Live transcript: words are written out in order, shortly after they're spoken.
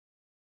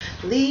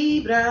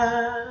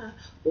Libra,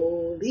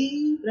 oh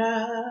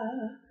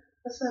Libra.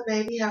 What's up,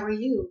 baby? How are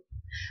you?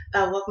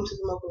 Welcome to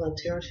the Mocha Love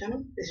Tarot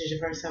channel. This is your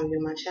first time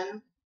viewing my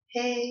channel.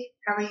 Hey,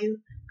 how are you?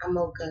 I'm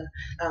Mocha.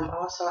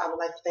 Also, I would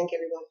like to thank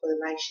everyone for the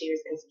likes,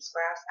 shares, and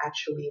subscribes. I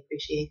truly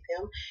appreciate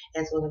them,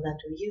 as well as I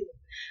do you.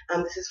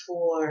 This is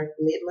for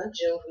mid-month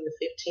June from the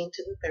 15th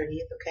to the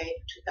 30th, okay,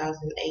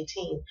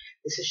 2018.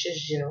 This is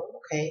just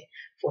general, okay,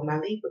 for my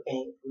Libra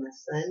game, for my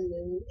sun,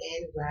 moon,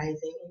 and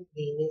rising, and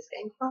Venus,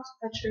 and cross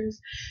watchers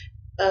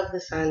of the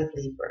sign of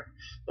Libra.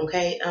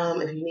 Okay,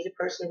 if you need a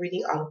personal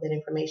reading, all of that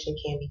information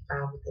can be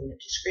found within the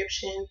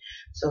description.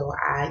 So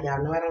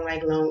y'all know I don't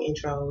like long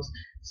intros,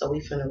 so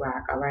we finna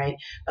rock, all right?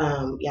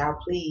 Y'all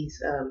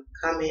please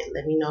comment,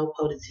 let me know,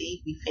 pull the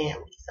tea, we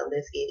family. So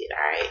let's get it,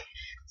 all right?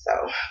 So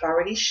I've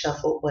already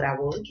shuffled, but I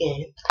will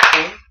again.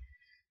 Okay,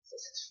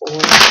 this is for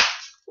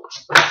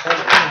Sun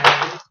and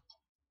Rising,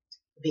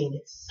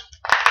 Venus,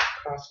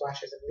 cross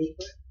watchers of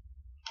Libra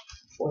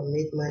for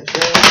mid-month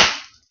June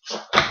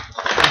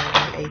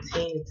 2018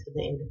 until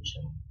the end of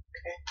June.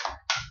 Okay.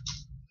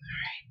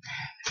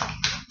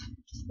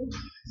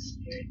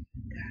 Spirit,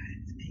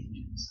 guides,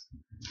 angels,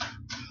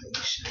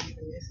 please show me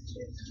the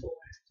messages for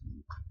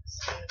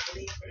Sign of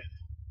Libra.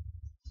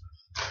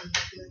 I'm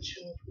not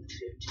sure from the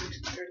 15th to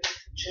 30th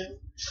of June.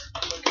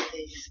 Look at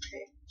this,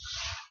 okay?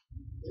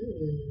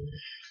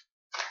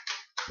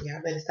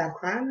 Y'all better stop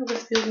crying over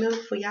spilled milk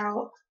for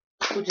y'all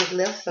who just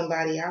left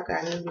somebody. Y'all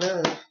got new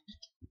love,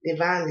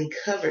 divinely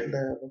covered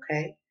love,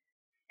 okay?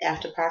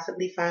 After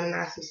possibly finding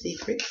out some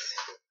secrets,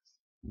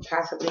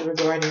 possibly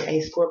regarding a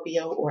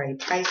Scorpio or a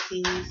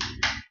Pisces,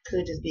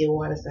 could just be a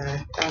water sign.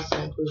 It also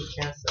includes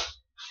Cancer.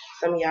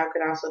 Some of y'all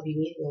could also be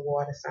meeting a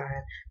water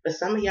sign. But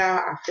some of y'all,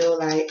 I feel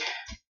like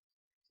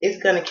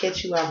it's going to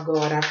catch you off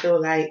guard. I feel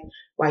like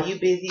while you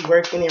busy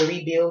working and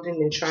rebuilding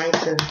and trying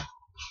to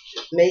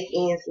make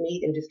ends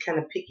meet and just kind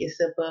of pick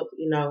yourself up,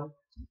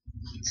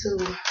 to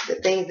the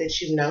things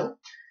that you know,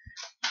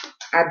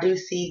 I do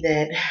see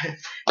that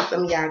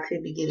some of y'all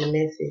could be getting a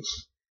message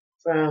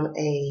from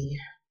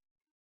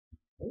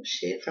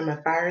from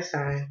a fire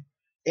sign.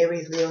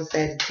 Aries, Leo,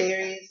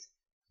 Sagittarius,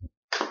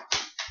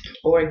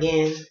 or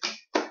again,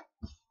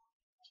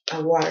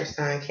 a water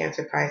sign,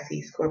 Cancer,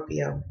 Pisces,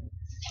 Scorpio.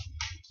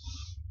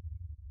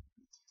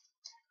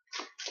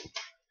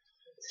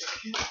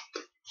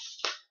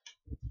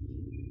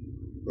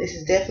 This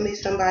is definitely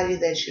somebody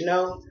that you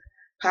know,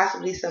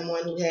 possibly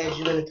someone who has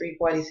you in a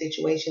three-party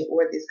situation,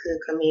 or this could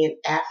come in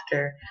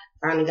after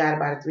finding out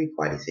about a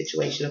three-party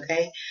situation,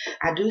 okay?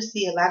 I do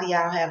see a lot of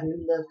y'all have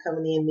new love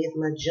coming in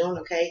mid-month June,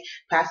 okay?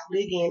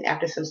 Possibly again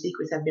after some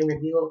secrets have been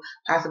revealed,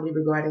 possibly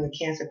regarding the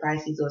Cancer,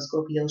 Pisces, or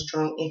Scorpio.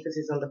 Strong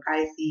emphasis on the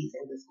Pisces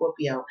and the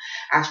Scorpio.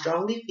 I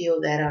strongly feel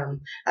that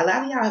a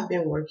lot of y'all have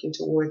been working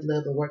towards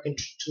love and working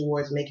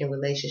towards making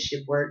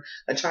relationship work,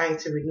 or trying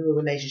to renew a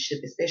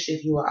relationship, especially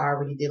if you are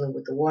already dealing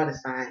with the water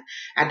sign.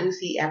 I do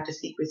see after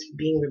secrets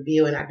being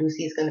revealed, and I do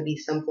see it's going to be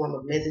some form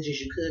of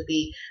messages. You could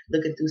be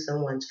looking through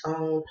someone's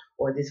phone,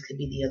 or this could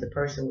be the other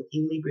person with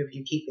you, Libra, if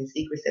you're keeping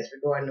secrets that's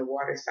regarding the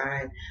water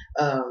sign.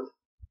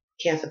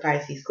 Cancer,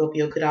 Pisces,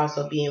 Scorpio could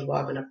also be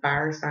involved in a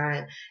fire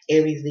sign,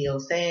 Aries, Leo,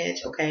 Sag,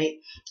 okay?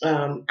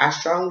 I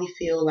strongly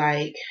feel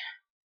like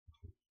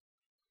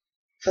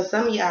for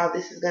some of y'all,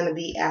 this is going to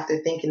be after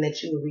thinking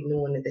that you were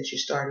renewing it, that you're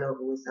starting over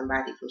with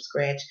somebody from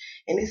scratch,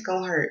 and it's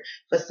going to hurt.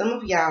 For some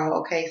of y'all,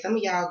 okay, some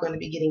of y'all are going to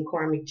be getting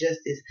karmic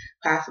justice,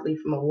 possibly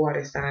from a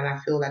water sign. I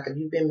feel like if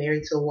you've been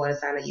married to a water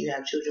sign, or you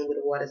have children with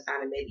a water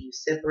sign, and maybe you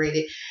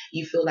separated,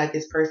 you feel like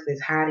this person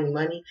is hiding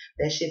money,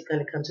 that shit's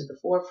going to come to the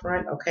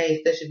forefront, okay,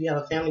 especially if you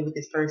have a family with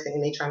this person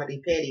and they trying to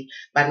be petty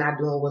by not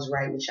doing what's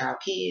right with y'all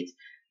kids.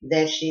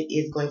 That shit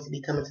is going to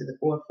be coming to the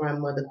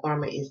forefront. Mother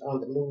Karma is on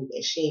the move,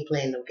 and she ain't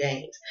playing no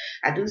games.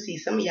 I do see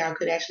some of y'all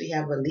could actually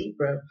have a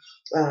Libra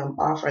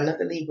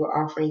another Libra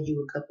offering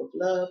you a cup of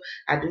love.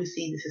 I do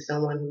see this is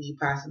someone who you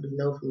possibly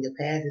know from your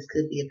past. This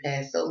could be a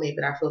past soulmate,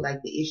 but I feel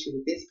like the issue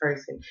with this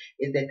person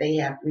is that they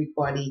have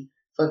three-party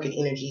fucking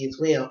energy as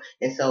well.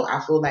 And so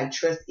I feel like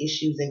trust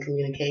issues and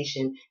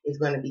communication is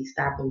going to be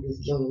stopping this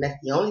union. That's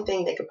the only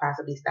thing that could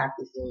possibly stop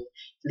this union.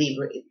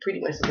 Libra, it pretty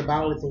much the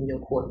ball is in your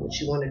court, what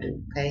you want to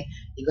do, okay?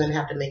 You're going to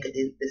have to make a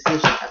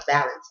decision, a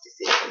balanced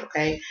decision,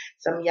 okay?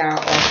 Some of y'all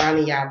are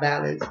finding y'all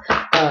balance.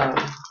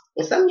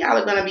 And some of y'all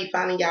are going to be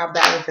finding y'all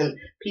balance and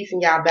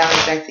piecing y'all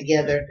balance back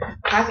together,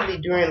 possibly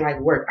during like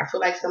work. I feel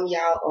like some of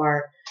y'all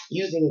are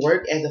using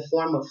work as a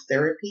form of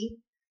therapy.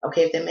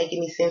 Okay, if that make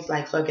any sense,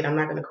 like, fuck it, I'm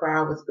not going to cry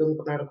over spilling,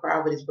 I'm not going to cry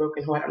over this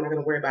broken heart. I'm not going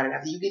to worry about it.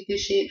 After you get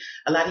this shit,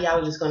 a lot of y'all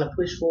are just going to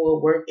push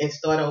forward, work, and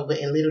start over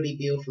and literally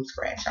build from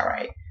scratch, all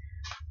right?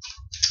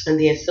 And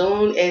then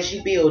soon as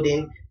you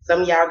building,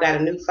 some of y'all got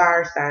a new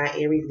fire sign,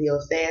 Aries, Leo,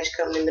 Sag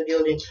coming in the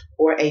building,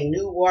 or a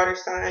new water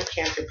sign,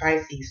 Cancer,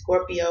 Pisces,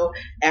 Scorpio,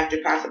 after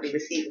possibly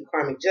receiving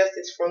karmic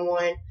justice from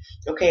one.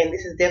 Okay, and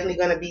this is definitely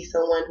going to be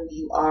someone who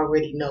you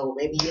already know.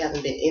 Maybe you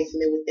haven't been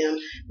intimate with them.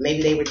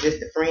 Maybe they were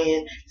just a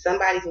friend.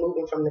 Somebody's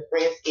moving from the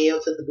friend scale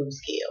to the boo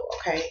scale,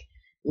 okay?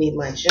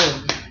 Mid-month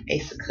June,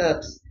 Ace of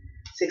Cups,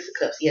 Six of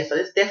Cups. Yeah, so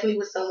it's definitely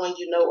with someone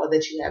you know or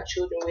that you have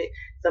children with.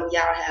 Some of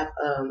y'all have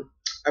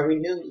a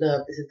renewed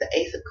love. This is the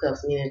Ace of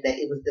Cups, meaning that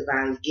it was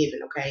divinely given,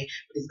 okay?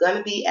 But it's going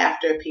to be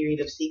after a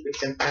period of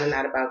secrets and finding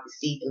out about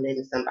deceit and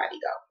letting somebody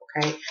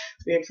go, okay?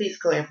 Spirit, please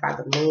clarify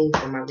the moon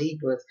for my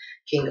Libras,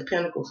 King of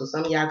Pentacles. So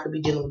some of y'all could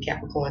be dealing with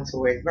Capricorn,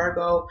 Taurus,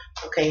 Virgo,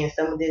 okay? And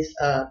some of these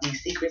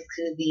secrets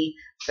could be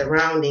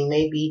surrounding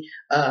maybe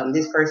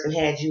this person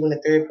had you in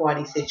a third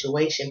party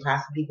situation,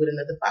 possibly with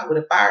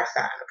a fire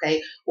sign,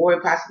 okay? Or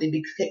it possibly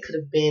could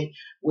have been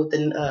with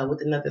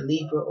another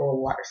Libra or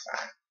water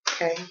sign,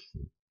 okay?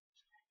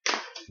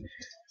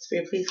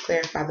 Spirit, please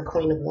clarify the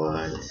Queen of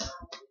Wands.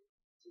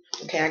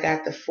 Okay, I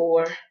got the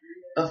Four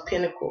of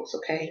Pentacles.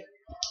 Okay,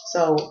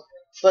 so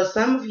for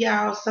some of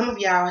y'all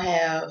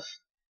have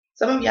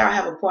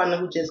a partner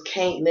who just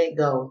can't let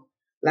go.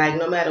 Like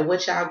no matter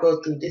what y'all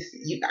go through,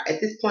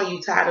 at this point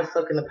you tired of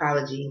fucking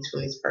apologies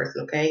from this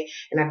person, okay?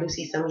 And I do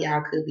see some of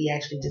y'all could be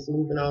actually just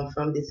moving on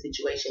from this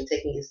situation,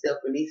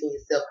 releasing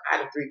yourself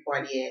out of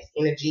three-party ass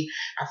energy.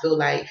 I feel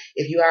like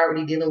if you're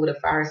already dealing with a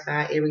fire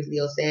sign, Aries,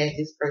 Leo, Sag,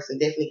 this person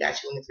definitely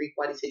got you in a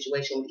three-party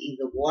situation with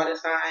either water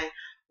sign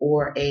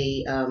or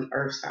a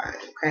earth sign,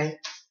 okay?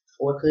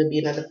 Or it could be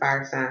another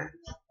fire sign.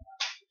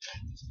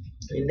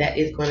 And that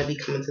is going to be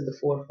coming to the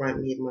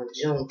forefront mid-month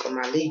June for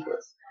my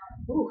Libras.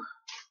 Ooh,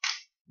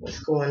 what's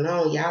going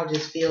on? Y'all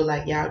just feel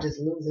like y'all just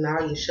losing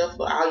all your shuffle,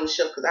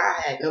 because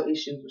I had no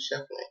issues with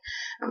shuffling.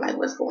 I'm like,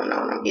 what's going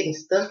on? I'm getting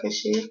stuck and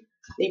shit.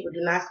 Libra,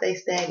 do not stay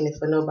stagnant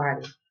for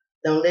nobody.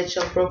 Don't let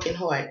your broken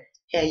heart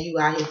have you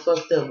out here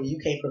fucked up where you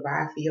can't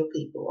provide for your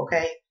people,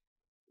 okay?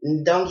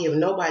 Don't give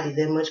nobody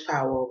that much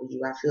power over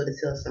you. I feel to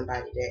tell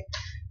somebody that.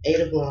 Eight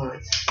of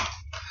Wands.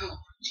 Oh,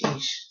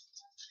 jeez.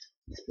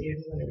 Spirit,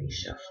 I'm going to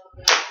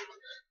reshuffle.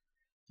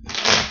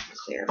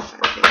 Clarify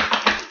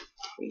that.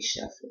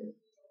 Reshuffling.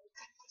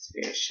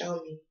 Spirit, show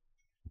me.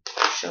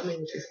 Show me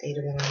what this Eight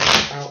of Wands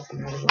is about for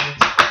my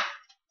ones.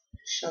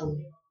 Show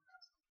me.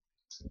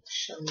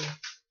 Show me.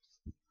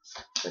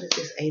 What is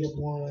this Eight of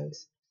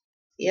Wands?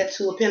 Yeah,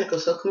 Two of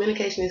Pentacles. So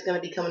communication is going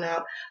to be coming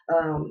out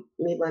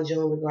mid-month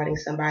June regarding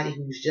somebody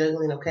who's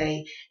juggling,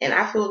 okay? And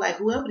I feel like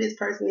whoever this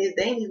person is,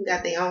 they ain't even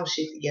got their own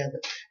shit together.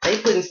 They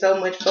putting so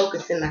much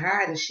focus in the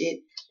hiding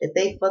shit that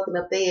they fucking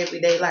up their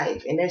everyday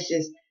life. And that's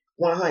just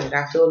 100.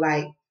 I feel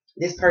like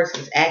this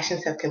person's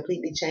actions have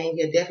completely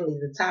changed. Yeah, definitely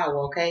the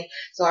Tower, okay?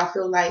 So I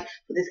feel like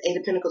for this Eight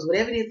of Pentacles,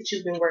 whatever it is that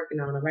you've been working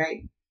on, all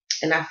right?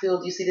 And I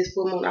feel, you see this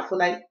full moon, I feel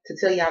like to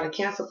tell y'all the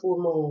Cancer full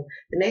moon,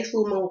 the next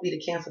full moon will be the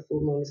Cancer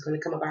full moon. It's going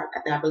to come about,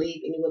 I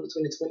believe, anywhere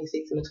between the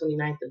 26th and the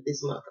 29th of this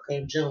month,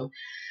 okay, of June.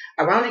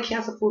 Around the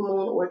Cancer full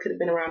moon, or it could have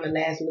been around the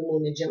last new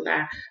moon in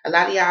Gemini, a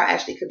lot of y'all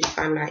actually could be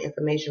finding out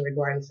information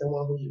regarding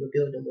someone who you were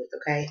building with,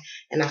 okay?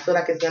 And I feel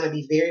like it's going to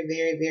be very,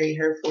 very, very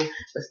hurtful,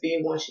 but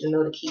Spirit wants you to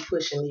know to keep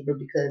pushing, Libra,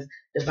 because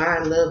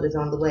divine love is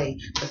on the way.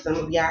 For some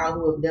of y'all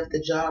who have left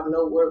the job,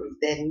 no worries,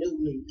 that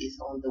new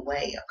is on the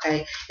way,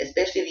 okay?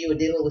 Especially if you were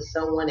dealing with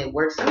someone at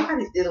work.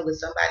 Somebody's dealing with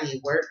somebody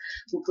at work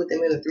who put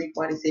them in a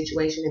three-party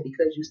situation, and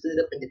because you stood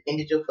up and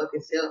defended your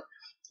fucking self,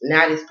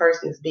 now this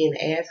person is being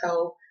an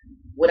asshole.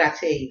 What I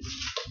tell you,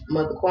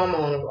 Mother Kwame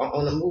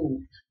on the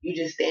move. You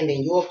just stand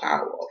in your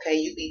power, okay?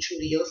 You be true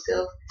to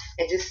yourself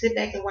and just sit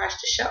back and watch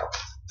the show,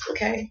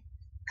 okay?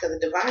 Because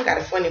the divine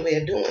got a funny way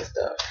of doing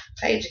stuff.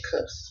 Page of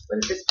Cups.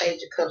 What is this Page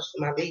of Cups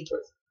for my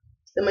Libras?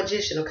 The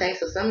Magician, okay?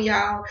 So some of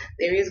y'all,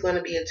 there is going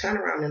to be a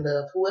turnaround in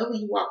love. Whoever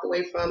you walked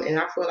away from, and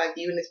I feel like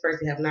you and this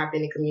person have not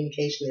been in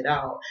communication at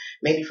all.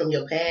 Maybe from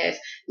your past,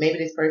 maybe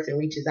this person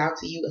reaches out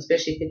to you,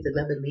 especially if it's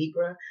another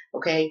Libra,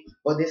 okay?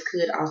 Or this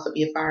could also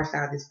be a fire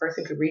sign. This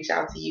person could reach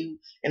out to you,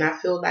 and I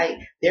feel like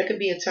there could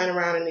be a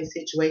turnaround in this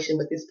situation,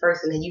 but this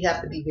person, and you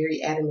have to be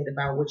very adamant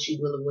about what you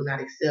will or will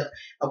not accept,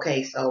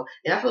 okay? So,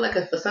 and I feel like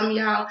for some of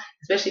y'all,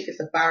 especially if it's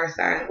a fire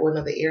sign or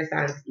another air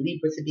sign,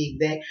 Libra to be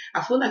exact,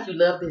 I feel like you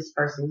love this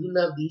person. You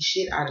love the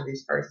shit out of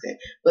this person,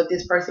 but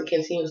this person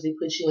continuously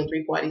puts you in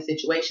three-party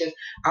situations.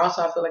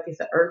 Also, I feel like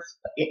it's an earth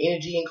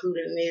energy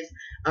included in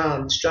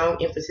this.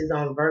 Strong emphasis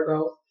on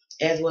Virgo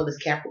as well as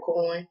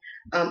Capricorn.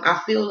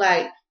 I feel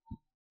like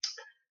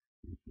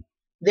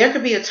there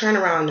could be a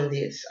turnaround in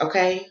this,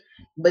 okay?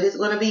 But it's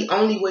going to be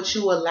only what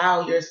you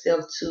allow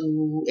yourself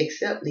to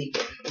accept,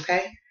 Libra,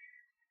 okay?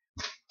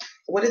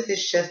 What is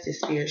this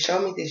Justice, Spirit? Show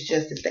me this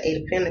Justice, the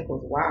Eight of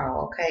Pentacles.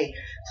 Wow, okay.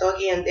 So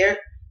again,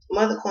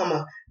 Mother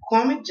Karma,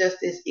 karmic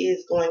justice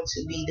is going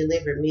to be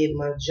delivered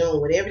mid-month June.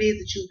 Whatever it is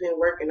that you've been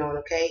working on,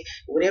 okay?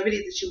 Whatever it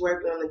is that you're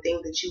working on, the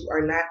things that you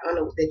are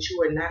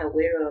not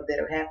aware of that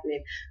are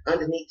happening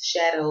underneath the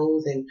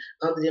shadows and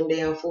under them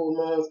damn full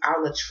moons,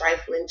 all the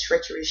trifling,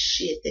 treacherous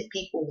shit that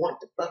people want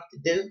the fuck to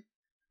do.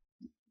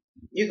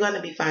 You're going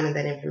to be finding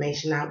that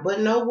information out.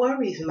 But no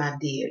worries, my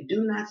dear.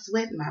 Do not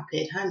sweat, my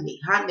pet honey.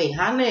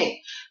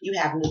 Honey. You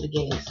have new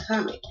beginnings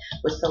coming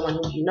with someone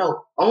who you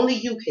know. Only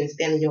you can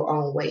stand in your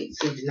own way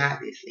to deny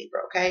this,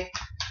 Libra, okay?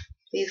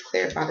 Please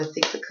clarify the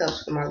Six of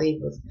Cups for my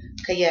Libras.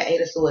 Okay, yeah,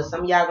 Eight of Swords.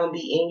 Some of y'all going to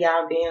be in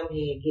y'all damn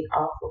head. Get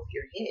off of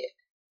your head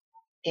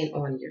and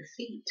on your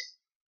feet.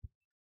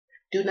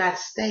 Do not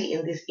stay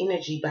in this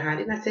energy behind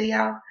it. And I tell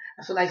y'all,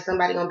 I feel like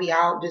somebody gonna be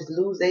out, just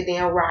lose their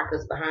damn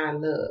rockers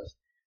behind love.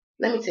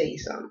 Let me tell you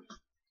something.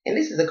 And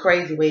this is a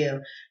crazy way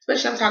of,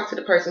 especially I'm talking to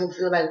the person who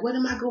feel like, what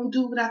am I gonna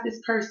do without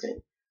this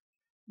person?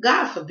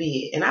 God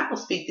forbid, and I don't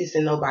speak this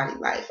in nobody's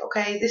life,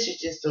 okay? This is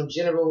just a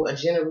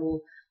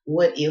general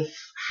what if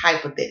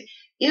hypothetical.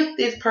 If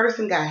this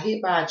person got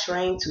hit by a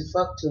train to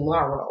fuck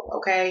tomorrow,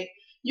 okay,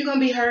 you're gonna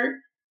be hurt,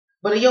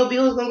 but are your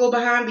bills gonna go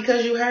behind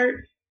because you hurt?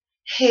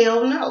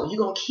 Hell no.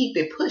 You're gonna keep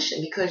it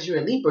pushing because you're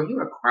a Libra,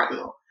 you're a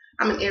cardinal.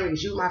 I'm an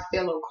Aries, you're my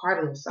fellow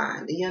cardinal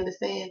sign. Do you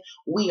understand?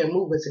 We are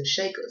movers and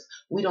shakers.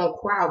 We don't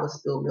cry with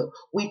spilled milk.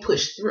 We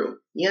push through.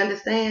 You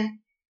understand?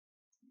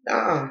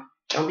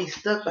 Don't be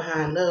stuck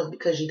behind love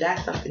because you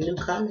got something new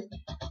coming.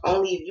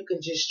 Only if you can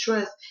just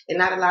trust and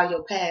not allow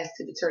your past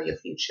to deter your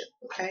future.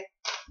 Okay?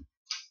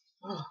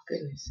 Oh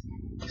goodness.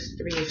 This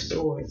Three of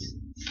Swords.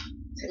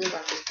 Tell me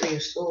about this Three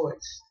of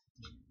Swords.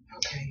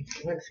 Okay,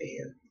 one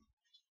fail.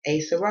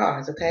 Ace of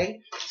Rods, okay?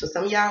 So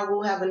some of y'all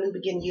will have a new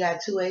beginning. You got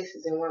two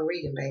aces in one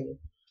reading, baby.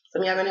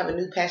 Some of y'all gonna have a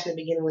new passionate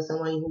beginning with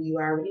someone who you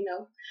already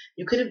know.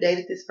 You could have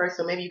dated this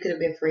person, or maybe you could have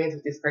been friends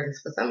with this person.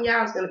 For some of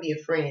y'all, it's gonna be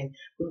a friend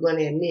who's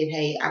gonna admit,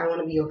 hey, I don't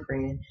want to be your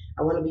friend.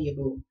 I want to be your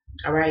boo.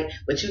 All right,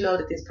 but you know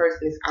that this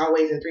person is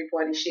always in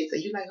three-party shit. So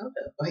you like, hold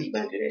up, are you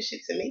gonna do that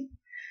shit to me?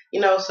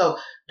 So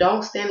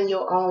don't stand in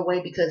your own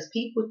way because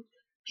people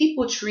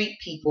treat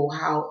people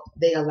how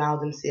they allow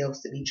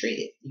themselves to be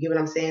treated. You get what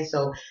I'm saying?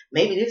 So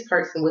maybe this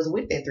person was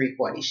with that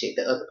three-party shit,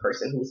 the other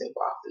person who's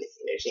involved in this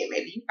energy, and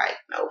maybe you like,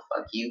 no,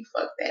 fuck you,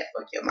 fuck that,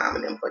 fuck your mom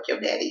and them, fuck your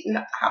daddy.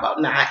 No, how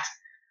about not?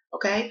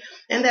 Okay,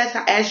 and that's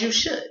how, as you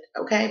should.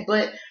 Okay,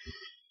 but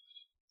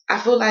I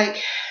feel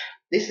like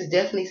this is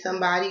definitely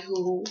somebody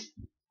who,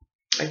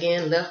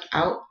 again, left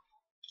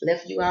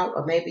you out,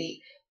 or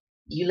maybe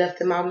you left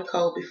them out in the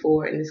cold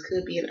before, and this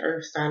could be an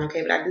earth sign,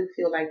 okay? But I do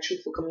feel like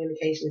truthful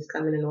communication is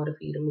coming in order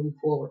for you to move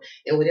forward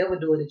in whatever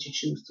door that you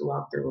choose to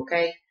walk through,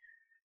 okay?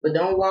 But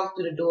don't walk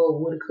through the door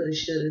of woulda, coulda,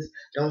 shouldas.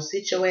 Don't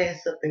sit your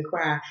ass up and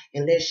cry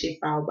and let shit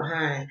fall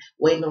behind,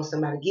 waiting on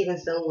somebody, giving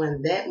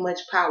someone that much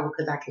power,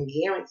 because I can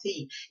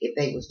guarantee you, if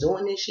they was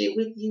doing this shit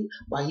with you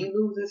while you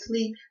losing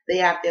sleep,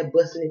 they out there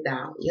busting it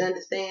down. You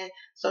understand?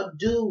 So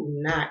do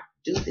not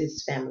do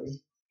this,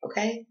 family,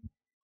 okay?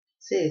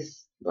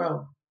 Sis,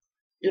 bro.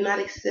 Do not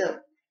accept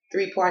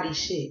three-party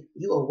shit.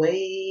 You are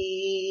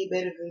way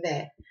better than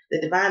that.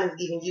 The divine is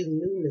giving you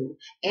new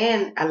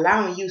and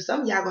allowing you,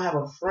 some of y'all gonna have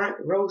a front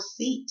row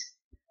seat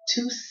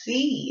to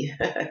see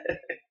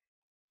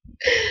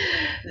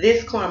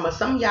this karma.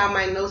 Some of y'all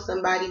might know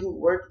somebody who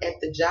worked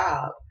at the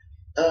job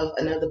of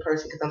another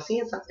person, because I'm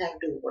seeing something have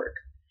to do with work.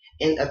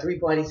 In a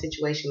three-party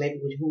situation, maybe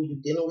with who you're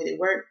dealing with at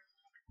work.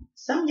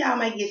 Some of y'all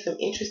might get some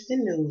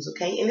interesting news,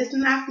 okay? And it's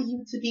not for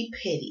you to be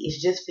petty. It's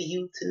just for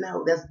you to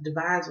know. That's the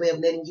divine's way of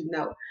letting you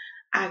know.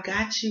 I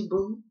got you,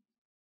 boo.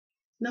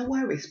 No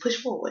worries. Push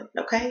forward,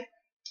 okay?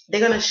 They're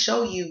going to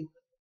show you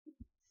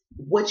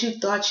what you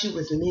thought you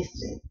was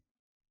missing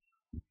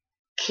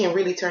can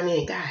really turn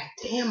in. God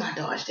damn, I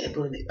dodged that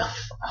bullet. Oh,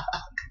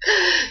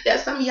 fuck. Yeah,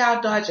 some of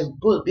y'all dodging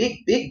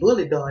big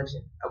bullet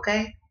dodging,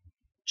 okay?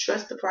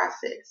 Trust the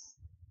process.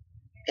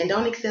 And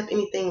don't accept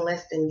anything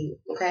less than you,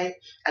 okay?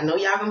 I know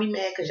y'all gonna be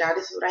mad because y'all,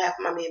 this is what I have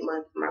for my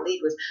mid-month, for my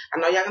Libras. I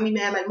know y'all gonna be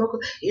mad like, Mocha,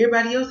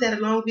 everybody else had a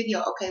long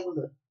video. Okay, well,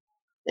 look,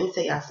 let me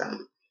tell y'all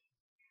something.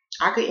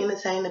 I could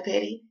entertain the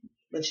petty,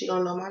 but you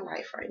don't know my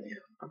life right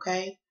now,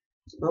 okay?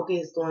 Mocha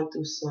is going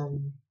through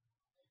some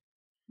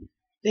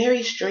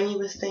very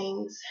strenuous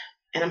things,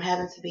 and I'm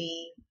having to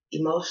be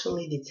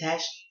emotionally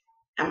detached.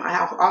 I'm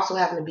also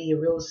having to be a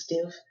real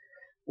stiff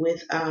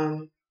with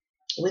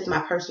my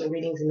personal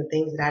readings and the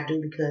things that I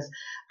do, because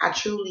I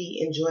truly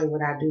enjoy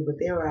what I do. But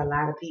there are a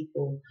lot of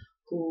people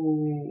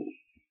who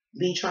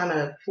be trying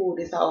to pull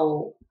this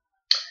whole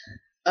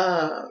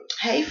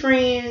hey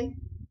friend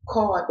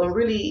card, but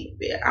really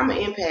I'm an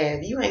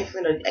empath. You ain't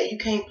finna, you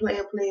can't play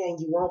a player and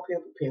you won't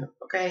pimp a pimp,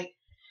 okay?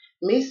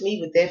 Miss me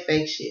with that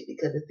fake shit,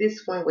 because at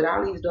this point, with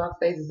all these dark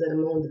phases of the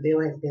moon, the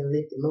veil has been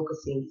lifted. Mocha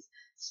sees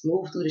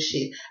smooth through the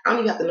shit. I don't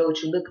even have to know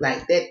what you look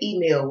like. That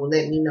email will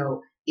let me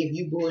know if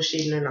you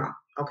bullshitting or not,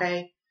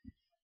 okay?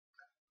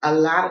 A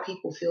lot of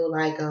people feel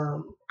like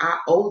I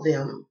owe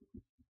them,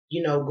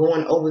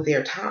 going over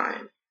their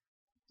time.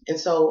 And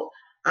so,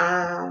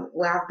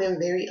 I've been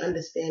very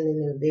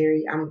understanding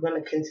and I'm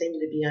going to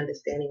continue to be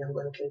understanding. I'm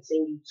going to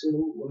continue to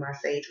move with my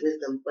sage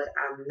wisdom, but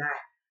I'm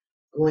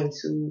not going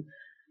to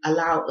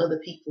allow other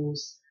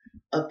people's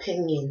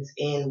opinions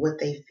and what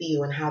they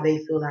feel and how they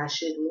feel I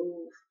should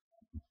move,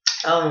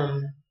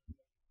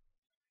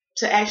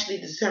 to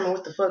actually determine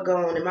what the fuck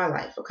going on in my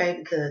life, okay?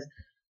 Because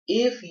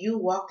if you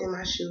walked in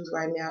my shoes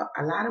right now,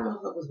 a lot of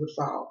motherfuckers would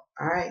fall,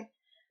 alright?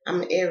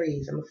 I'm an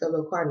Aries, I'm a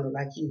fellow cardinal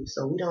like you,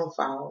 so we don't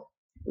fall.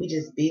 We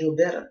just build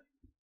better.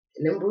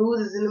 And them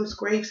bruises and them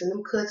scrapes and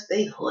them cuts,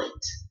 they hurt.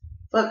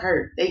 Fuck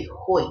hurt, they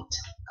hurt,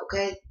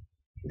 okay?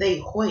 They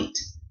hurt.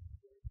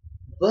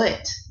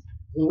 But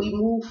when we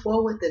move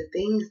forward, the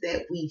things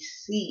that we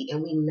see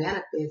and we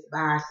manifest by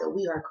ourselves,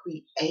 we are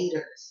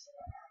creators.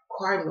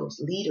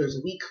 Cardinals, leaders,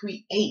 we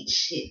create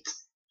shit.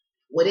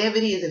 Whatever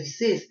it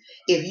is,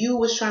 if you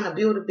was trying to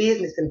build a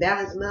business and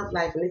balance love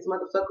life and this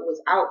motherfucker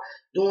was out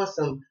doing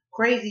some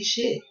crazy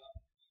shit,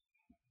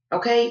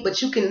 okay?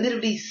 But you can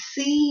literally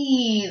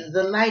see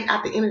the light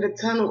at the end of the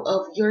tunnel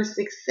of your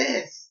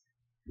success.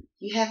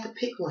 You have to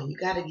pick one. You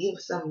got to give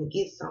something to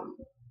get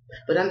something.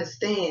 But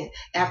understand,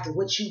 after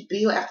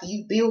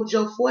you build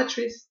your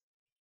fortress,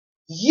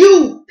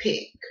 you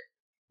pick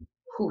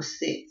who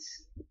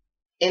sits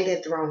in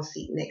that throne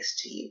seat next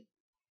to you.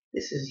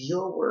 This is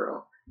your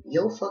world,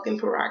 your fucking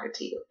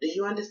prerogative. Do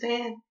you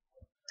understand?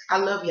 I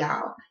love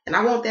y'all. And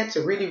I want that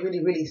to really,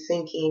 really, really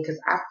sink in because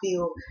I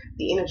feel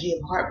the energy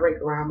of heartbreak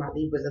around my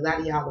Libras. A lot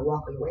of y'all are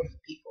walking away from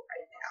people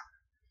right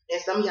now.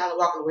 And some of y'all are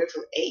walking away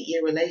from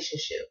 8-year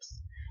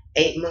relationships,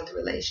 8-month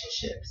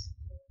relationships.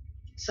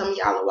 Some of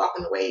y'all are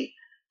walking away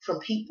from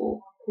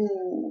people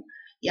who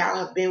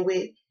y'all have been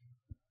with.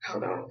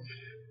 Hold on.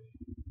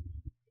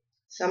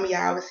 Some of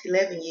y'all was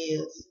 11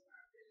 years.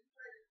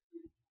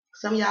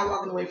 Some of y'all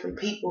walking away from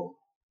people,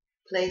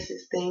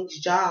 places, things,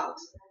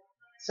 jobs.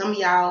 Some of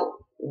y'all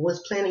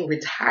was planning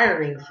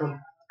retiring from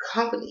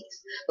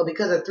companies, but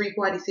because of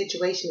three-party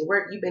situation at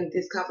work, you've been at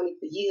this company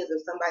for years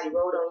and somebody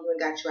rolled on you and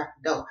got you out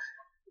the door.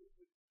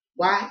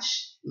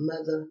 Watch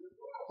Mother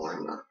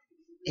Karma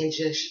and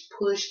just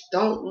push.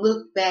 Don't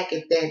look back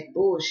at that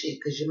bullshit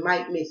because you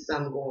might miss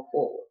something going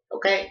forward,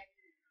 okay?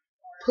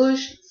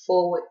 Push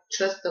forward.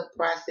 Trust the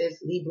process.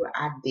 Libra,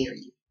 I dare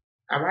you.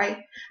 All right?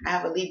 I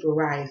have a Libra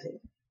rising.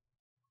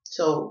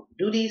 So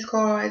do these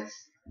cards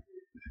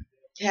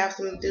have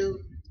something to do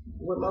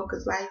with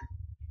Mocha's life?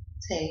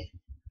 Say.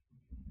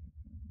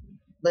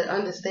 But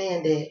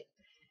understand that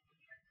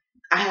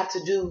I have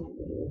to do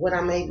what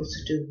I'm able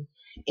to do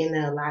in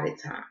the allotted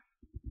time.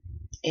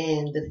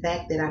 And the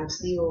fact that I'm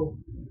still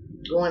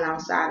going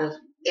outside of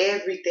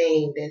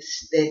everything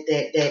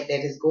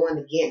that is going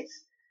against,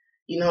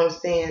 you know what I'm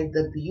saying,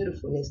 the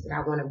beautifulness that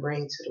I want to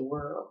bring to the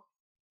world.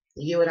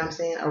 You get what I'm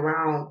saying?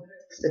 Around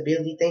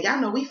stability thing. Y'all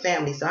know we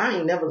family, so I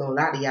ain't never gonna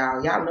lie to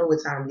y'all. Y'all know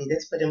what time it is.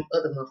 That's for them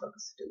other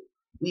motherfuckers to do.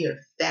 We are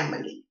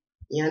family.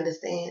 You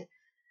understand?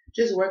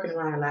 Just working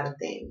around a lot of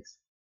things.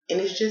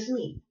 And it's just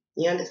me.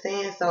 You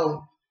understand?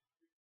 So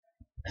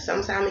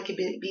sometimes it can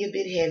be a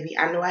bit heavy.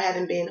 I know I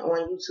haven't been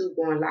on YouTube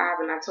going live,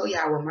 and I told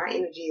y'all when my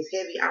energy is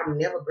heavy, I'm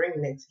never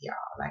bringing it to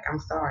y'all. Like, I'm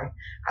sorry.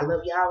 I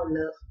love y'all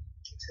enough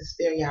to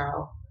spare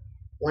y'all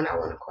when I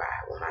want to cry,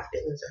 when my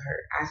feelings are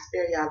hurt. I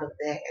spare y'all of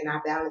that, and I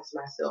balance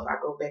myself.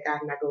 I go back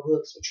out and I go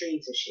hug some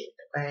trees and shit,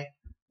 okay?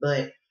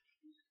 But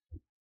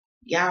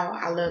y'all,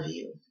 I love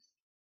you.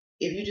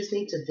 If you just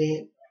need to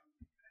vent,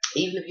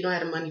 even if you don't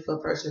have the money for a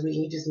personal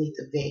reading, you just need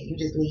to vent.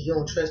 You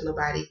don't trust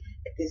nobody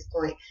at this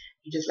point.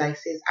 You just like,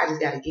 sis, I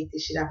just got to get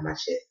this shit off my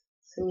chest.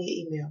 Send me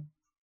an email.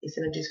 It's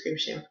in the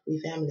description.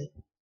 We family.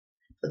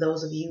 For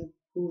those of you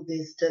who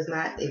this does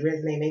not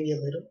resonate maybe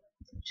a little,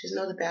 just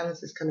know the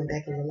balance is coming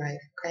back in your life,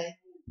 okay?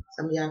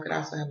 Some of y'all could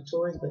also have a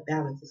Taurus, but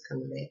balance is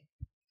coming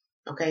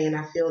back, okay? And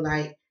I feel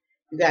like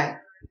you got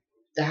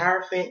the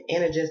Hierophant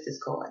and a Justice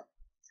card.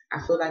 I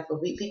feel like for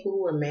people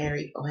who are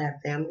married or have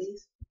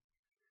families,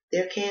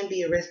 there can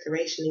be a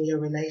restoration in your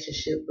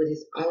relationship, but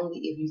it's only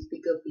if you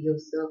speak up for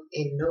yourself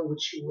and know what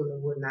you will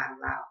and will not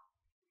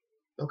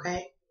allow.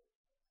 Okay?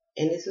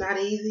 And it's not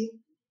easy.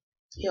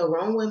 Hell,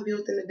 Rome wasn't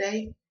built in a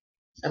day.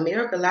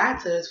 America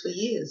lied to us for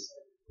years.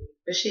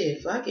 But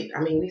shit, fuck it.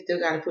 I mean, we still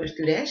gotta push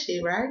through that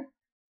shit, right?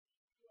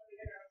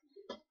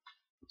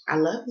 I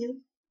love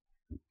you.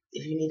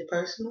 If you need a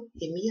personal,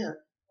 hit me up.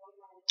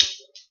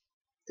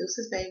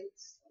 Deuces,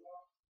 babies.